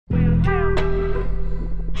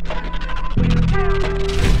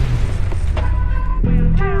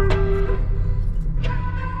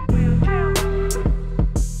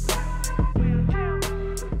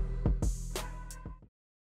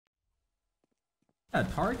Yeah,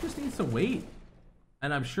 Tarik just needs to wait.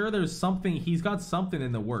 And I'm sure there's something, he's got something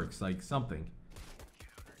in the works, like something.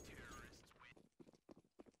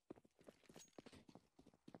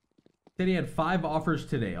 Said he had 5 offers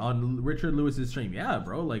today on Richard Lewis's stream. Yeah,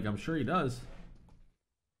 bro, like I'm sure he does.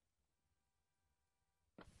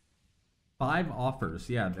 5 offers,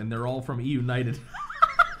 yeah, and they're all from E United.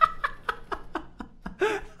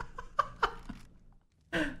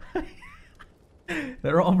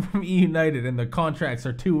 They're all from E United, and the contracts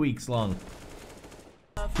are 2 weeks long.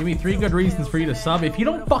 Give me 3 good reasons for you to sub. If you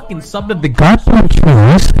don't fucking sub to the goddamn channel,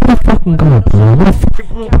 let's fucking go,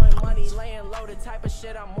 bro.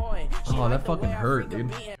 Oh, that fucking hurt,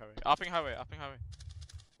 dude. Upping highway.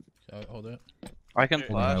 Hold it. I can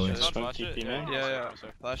flash highway. it. Flash it. Yeah.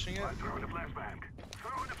 Flashing it.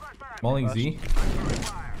 Mauling Z.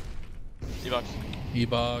 E-box.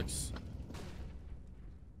 E-box.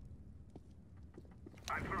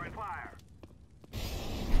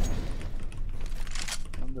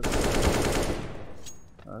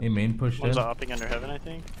 Hey, main pushed in. One's upping under heaven, I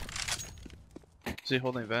think. Is he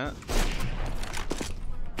holding vent?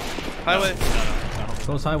 Highway. No.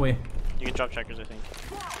 Close highway. You can drop checkers, I think.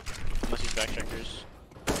 Unless he's back checkers.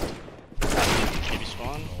 Maybe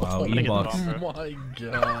spawn. Wow, I'm gonna get the E-box. bomb, Oh bro. my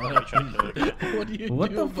God. What do you What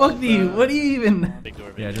do the about fuck do you, that? what do you even? Big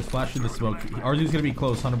door, Yeah, just flash through the smoke. RZ's gonna be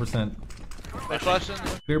close, 100%. They're flashing.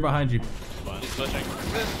 Clear behind you. Spawn. He's glitching.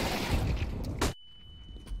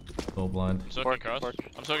 So blind. I'm soaking across.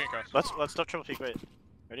 I'm soaking across. Let's stop triple peek. Wait.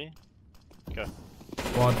 Ready? Go.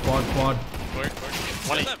 Quad. Work.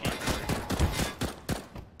 180.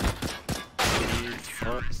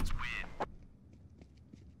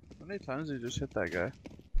 How many times did you just hit that guy?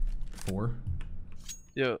 4.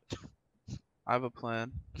 Yo, I have a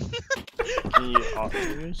plan. Can you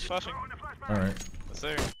offers? Flashing. Alright. That's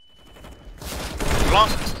there. Long.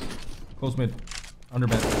 Close mid. Under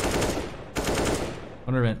vent.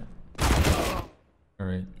 Under vent.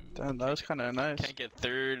 Alright. Damn, that was kind of nice. Can't get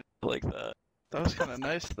third like that. That was kind of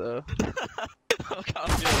nice though. I'm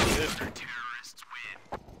confident.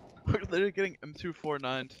 We're literally getting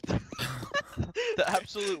M249. The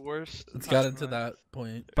absolute worst. It's gotten to that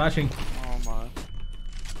point. Flashing. Oh my.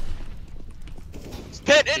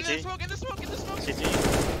 Hit! In CT. the smoke! In the smoke! CT.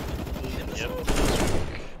 Yep.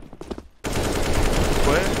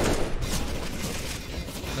 Where?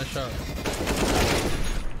 Nice shot.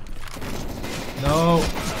 No.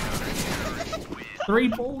 3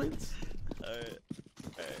 bullets. Alright.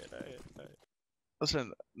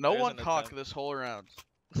 Listen, no There's one an talk attempt. this whole round.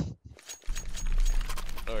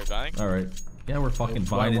 Oh, we're dying? Alright. Yeah, we're fucking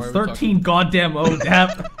Why- buying. why It's are we 13 goddamn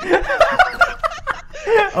ODAP.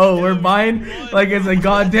 Oh, we're buying like it's a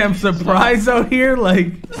goddamn surprise out here.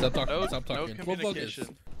 Like, Stop talking. No, Stop no talking. Full focus.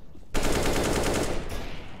 communication.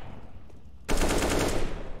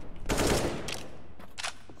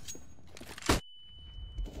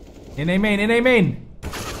 in A main.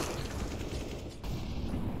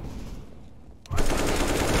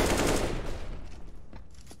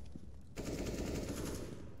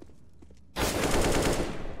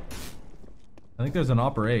 I think there's an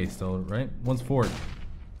Opera A still, right? One's Fort.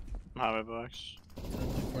 Highway box.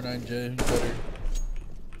 49J. Better.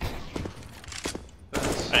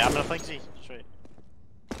 Hey, I'm gonna flank Z. Straight.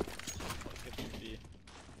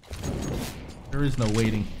 There is no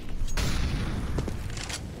waiting.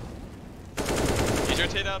 He's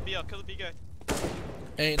rotate out B. I'll kill the B guy.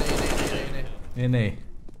 A. In A.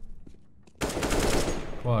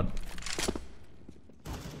 Quad.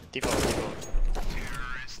 Default.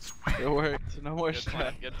 It worked. No more Good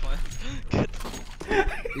plan. strat. Good plan.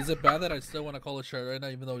 Is it bad that I still want to call a shot right now,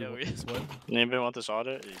 even though Yeah, we just won? Anybody want this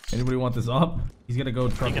audit? Anybody want this up? He's gonna go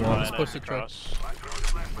truck You can wall. line supposed it to truck. across.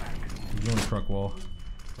 He's going truck wall.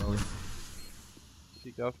 Probably.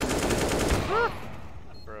 Peek off your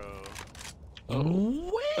Bro.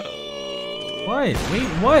 Oh, What? Wait,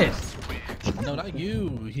 what? no, not you.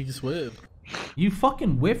 He just whipped. You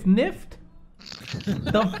fucking whiff niffed?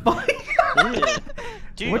 The fuck?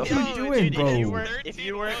 Dude, What you doing, bro? If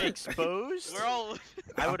you weren't exposed, We're all.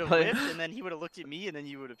 I would have whipped, and then he would have looked at me, and then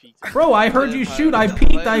you would have peeked. Bro, I heard you shoot. I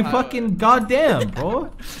peeked. I fucking goddamn,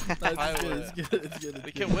 bro. highway. It's good.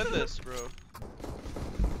 We can win this, bro.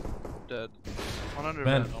 Dead. 100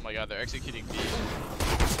 Man. vent. Oh my god, they're executing B.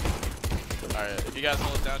 Alright, if you guys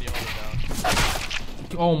hold it down, you hold it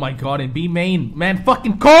down. Oh my god, and B main. Man,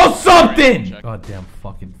 fucking call something! Check. Goddamn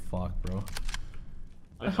fucking fuck, bro.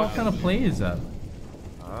 What kind of play is that?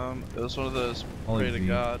 It was one of those Only pray to V.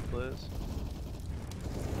 God plays.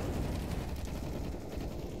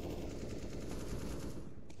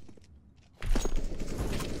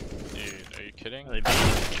 Dude, are you kidding? Are they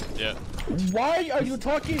beating? Yeah. Why are you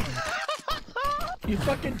talking? You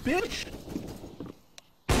fucking bitch!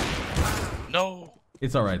 No!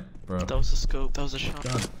 It's alright, bro. That was a scope, that was a shot.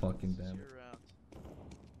 God fucking damn it.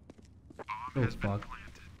 Kill Spock.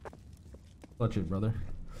 Clutch it, brother.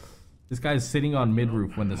 This guy's sitting on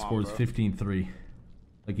mid-roof when the score's 15-3.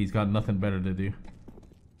 Like he's got nothing better to do.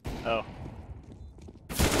 Oh.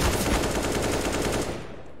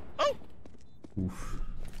 Oh! Oof.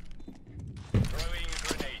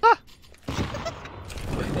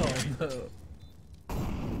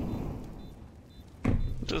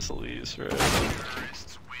 Just leaves, right?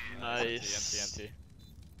 Nice. Empty.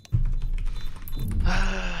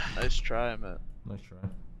 Nice try, man. Nice try.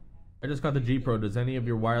 I just got the G Pro. Does any of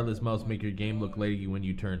your wireless mouse make your game look laggy when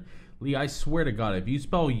you turn? Lee, I swear to God, if you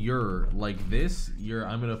spell your like this,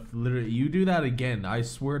 I'm gonna literally, you do that again. I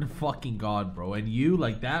swear to fucking God, bro. And you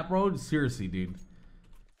like that, bro? Seriously, dude.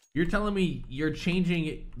 You're telling me you're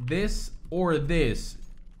changing this or this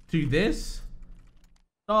to this?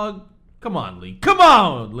 Dog, come on, Lee. Come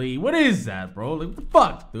on, Lee. What is that, bro? Like, what the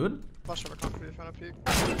fuck, dude? Flash over concrete, trying to peek.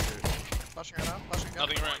 Flashing right now, flashing again.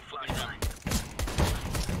 Nothing right, nothing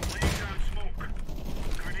right.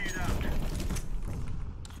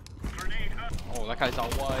 Oh, that guy's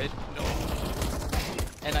out wide. No.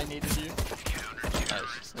 And I needed you.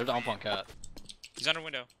 Nice. They're down on cat. He's under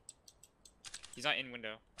window. He's not in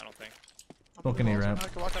window, I don't think. Smoking A ramp. I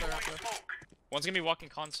can walk out of ramp there. One's gonna be walking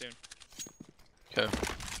con soon. Okay.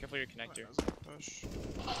 Careful your connector. Push.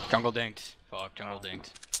 Jungle dinked. Fuck, jungle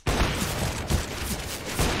dinked.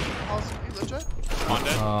 Oh, you legit? Con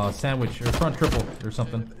dead? Sandwich or front triple or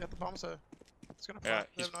something. Yeah, the bomb side. It's gonna Yeah, plant.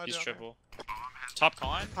 They have no he's idea. triple. Top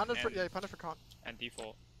con Punted for, and, yeah, he punted for con. and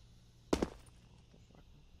default.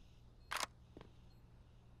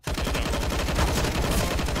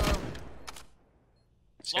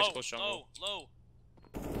 This guy's close jungle. Low.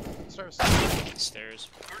 Stairs. Stairs.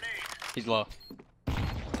 He's low.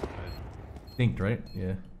 Dinked, right?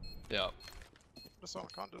 Yeah. Yeah. Just saw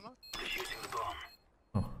con, didn't I?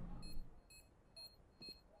 Oh.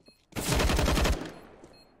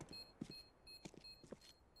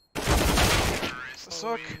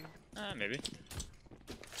 Suck. Maybe.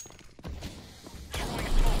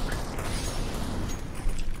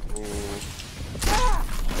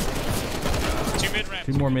 Two mid ramp.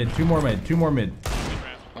 Two more mid. Two more mid. Two more mid. Mid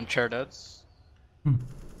ramp. I'm chair dead. Mid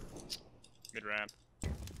ramp.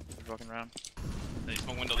 Mid walking round. Hey, he's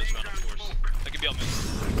on window this round, of course. I could be out mid.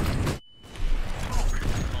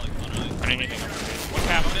 I didn't hit anything. One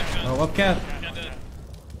cap. Oh, up cat.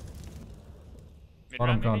 Mid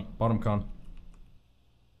Bottom ramp, con. maybe? Bottom con.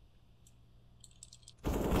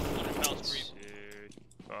 Dude.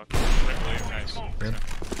 Fuck. Red blue. Nice. Good.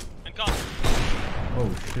 And con.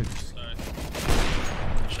 Oh shit. Sorry.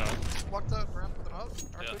 Shot. Walked out ramp with an up.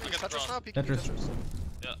 Yeah, Are I got Tetris cross. now? Peeking Tetris. Tetris.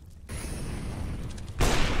 Yeah.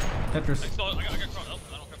 Tetris. I got cross. Oh,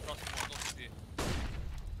 I don't have cross anymore. Go CT.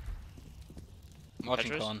 I'm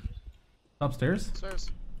watching Tetris? con. Upstairs. Stairs.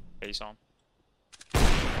 Yeah, you saw him.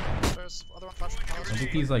 Stairs. Other one flashing. I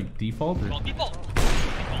think he's like default or. Well, default.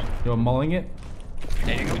 Yo, I'm mulling it.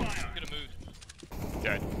 Hey, good have moved.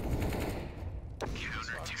 Dead.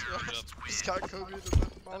 Just got Kobe and then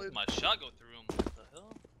How mollied. did my shot go through him? What the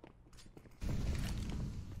hell?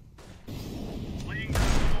 Maybe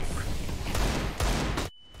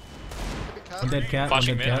cat. One dead cat. One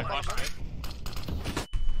Flashing dead mid. cat. Flashing mid.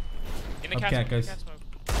 In the Up cat cat, smoke. guys. Cat smoke.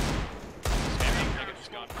 Spamming. Nigga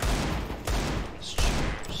just gone. It's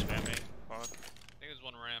true. Spamming. Fuck. I think there's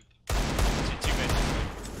one ramp. Two mid.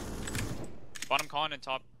 Bottom con and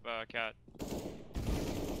top cat.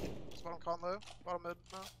 Just bottom con low. Bottom mid.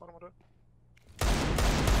 No. Bottom window.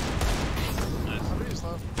 Nice. Under use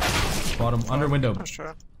low. Bottom under window. Nice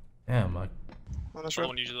try. Damn. Like, On this That road.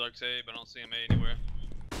 one usually likes A, but I don't see him A anywhere.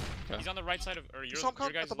 He's on the right side of, or You your saw him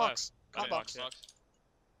con guys' at the left. box. Oh, Con yeah, box. yeah.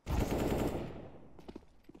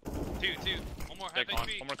 Two. One more. Dead Half con.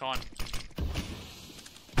 HP. One more con.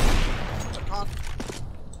 Con.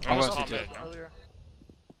 I'm Almost going top to mid. Earlier.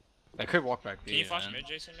 I could walk back B. Can you flash man. mid,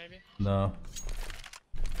 Jason, maybe? no.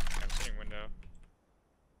 I'm sitting window.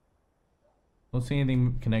 Don't see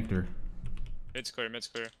anything connector. Mid's clear, mid's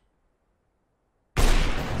clear.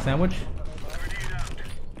 Sandwich.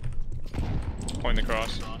 Pointing the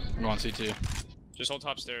cross. I'm going CT. Just hold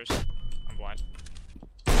top stairs. I'm blind.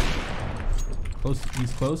 Close.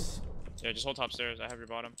 He's close. Yeah, just hold top stairs. I have your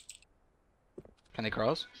bottom. Can they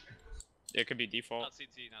cross? It could be default. Not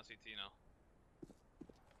CT now.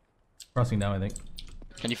 Crossing now, I think.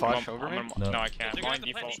 Can you flash over me? No. No, I can't. They're gonna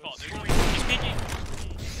Blind have to default. play default. He's peeking.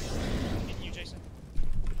 Peeking you, Jason.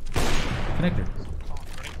 Connector.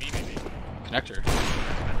 Running B, maybe. Connector.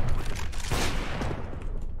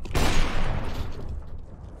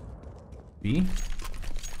 B?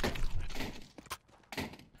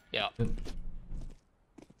 Yeah.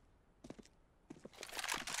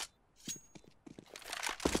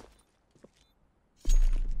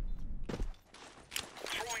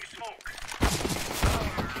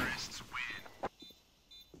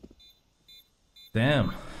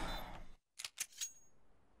 Damn.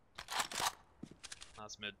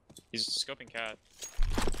 That's mid. He's scoping cat.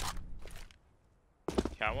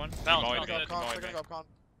 Cat one? Balance, They're mid, gonna go up con. molly They're gonna mid. go up con.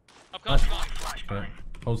 Up, con, Okay.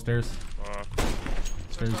 Hold stairs.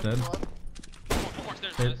 Stairs dead. One more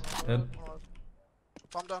stairs, Dead. guys. Dead.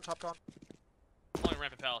 Bomb down, top con. Only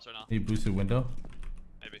ramp and palace right now. He boosted window.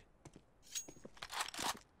 Maybe.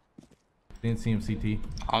 Didn't see him CT.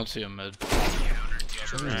 I don't see him mid.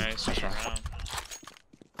 Nice. Just around.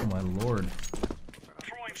 Oh my lord.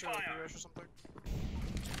 Sure, or something.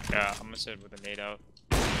 Yeah, I'm gonna sit with a nade out.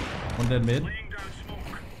 One dead mid.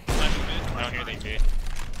 Flashing mid. I don't hear anything B.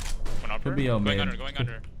 One upper. Could be out Going mid. under, going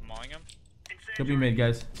under. I'm mauling him. Could be mid,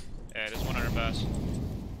 guys. Yeah, there's one under pass.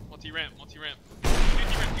 Multi-ramp, multi-ramp. Two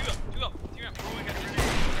up, T-ramp. Rolling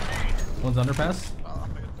at One's underpass. Oh, I'm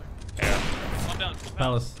gonna get there. Yeah. One down.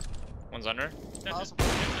 Palace. One's under. Palace.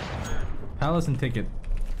 Palace and ticket.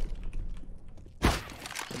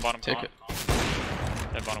 Bottom Ticket. con.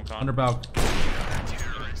 That bottom con. Under bow.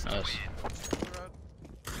 Nice.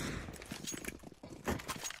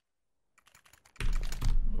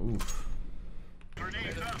 Oof.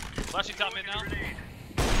 Flashing top mid now.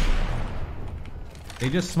 They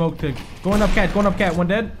just smoked it. Going up cat. Going up cat. One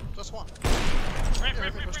dead. Just one. Ramp.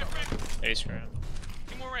 Ace ramp.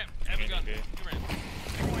 Two more ramp. Heavy gun. Two ramp.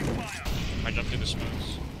 I jumped through the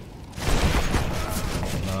smokes.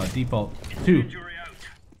 Default. Two.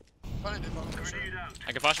 Finding default for sure.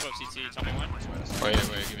 I can flash above CT. Tell me when. Wait,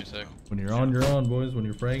 give me a sec. When you're on, you're on, boys. When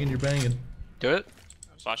you're fragging, you're banging. Do it.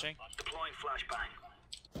 Flashing.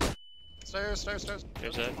 Stairs. There's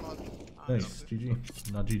it. Nice.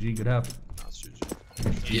 GG. Not GG. Good half. That's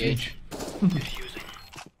GG. DH.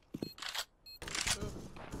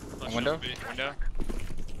 Flash Window? above B. Window.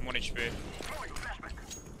 1 HP.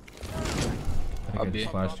 I I'll think I be-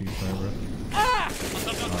 just flashed you, sorry, bro.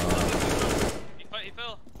 He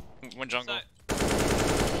fell. One jungle.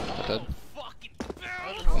 Dead.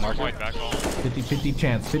 Mark point back all. 50-50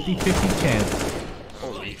 chance. 50-50 chance.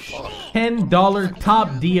 Holy fuck. $10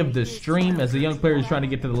 top D of the stream. As a young player who's trying to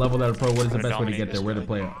get to the level that a pro, what is the best way to get there? Where to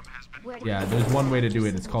play it? Yeah, there's one way to do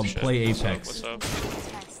it. It's called Play Apex. What's up?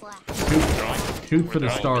 Shoot for the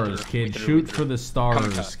stars, kid. Shoot for the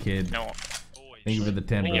stars, kid. No. Thank you for the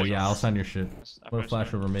 10, bro. Yeah, I'll sign your shit. What a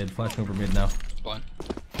flash over mid. Flash over mid now. It's blind.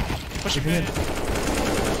 Push it mid.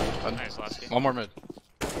 Nice, last game. One more mid.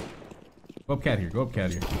 Go up cat here. Go up cat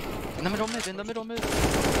here. In the middle mid. Nice.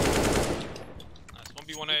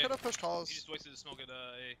 1B1A. Could have pushed halls. He just wasted the smoke at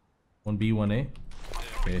A. 1B, 1A.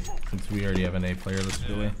 Okay, since we already have an A player, let's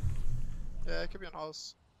go A. Yeah, it could be on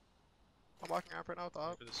halls. I'm walking up right now with the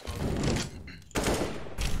op. For the smoke.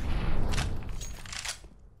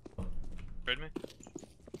 Heard me?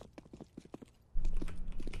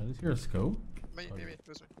 I just hear a scope. Me, it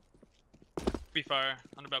was me. B fire.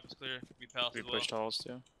 Underback was clear. B palace as well. pushed halls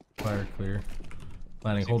too. Fire clear.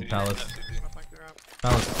 Planning, hold palace. I'm gonna flank the ramp.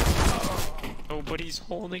 Palace. Nobody's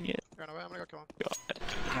holding it. Run away, I'm gonna go kill him.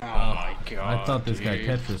 Oh my god. I thought this guy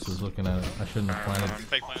Tetris was looking at it. I shouldn't have planted.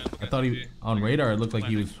 Fake plan. I thought he, on radar, it looked like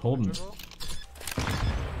he was holding it. Dribble.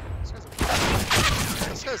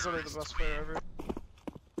 This guy's literally the best player ever.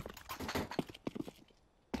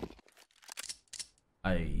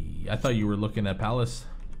 I thought you were looking at Palace.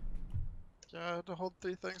 Yeah, I had to hold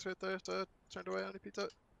 3 things right there to turn away on pizza.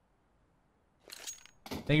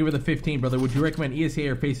 Thank you for the 15, brother. Would you recommend ESA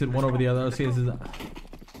or Face It one over the other?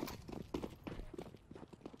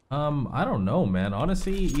 I don't know, man.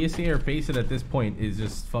 Honestly, ESA or Face It at this point is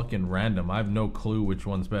just fucking random. I have no clue which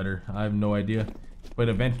one's better. I have no idea. But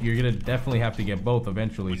eventually, you're gonna definitely have to get both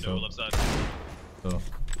eventually. Window, left side. So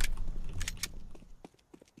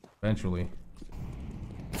eventually.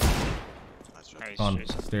 Nice, On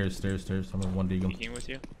Jason. stairs. I'm in one deagle. Peeking with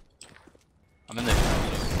you. I'm in there.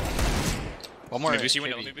 One more. Let me boost you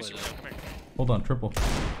window. KB, Let me boost you please. window. Come here. Hold on, triple.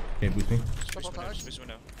 Okay, boost me. Double Window, tags. boost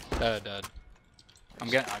window. Dead. I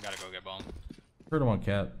gotta go get bomb. Heard him on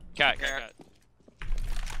cat. Cat.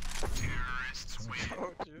 Oh,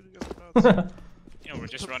 dude, you guys are nuts. You know, we're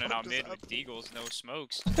just running out mid with deagles, no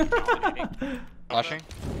smokes. Flashing.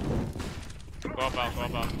 Go up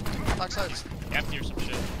out. Back sides. Empty or some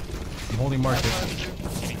shit. I'm holding market.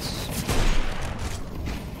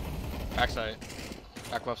 Backside.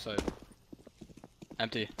 Back left side.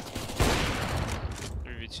 Empty.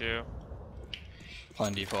 3v2.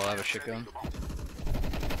 Playing default. I have a shit gun.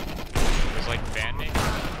 like banding.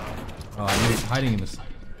 Oh, I'm hiding in this. God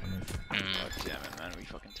damn it, man. We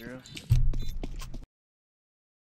fucking through.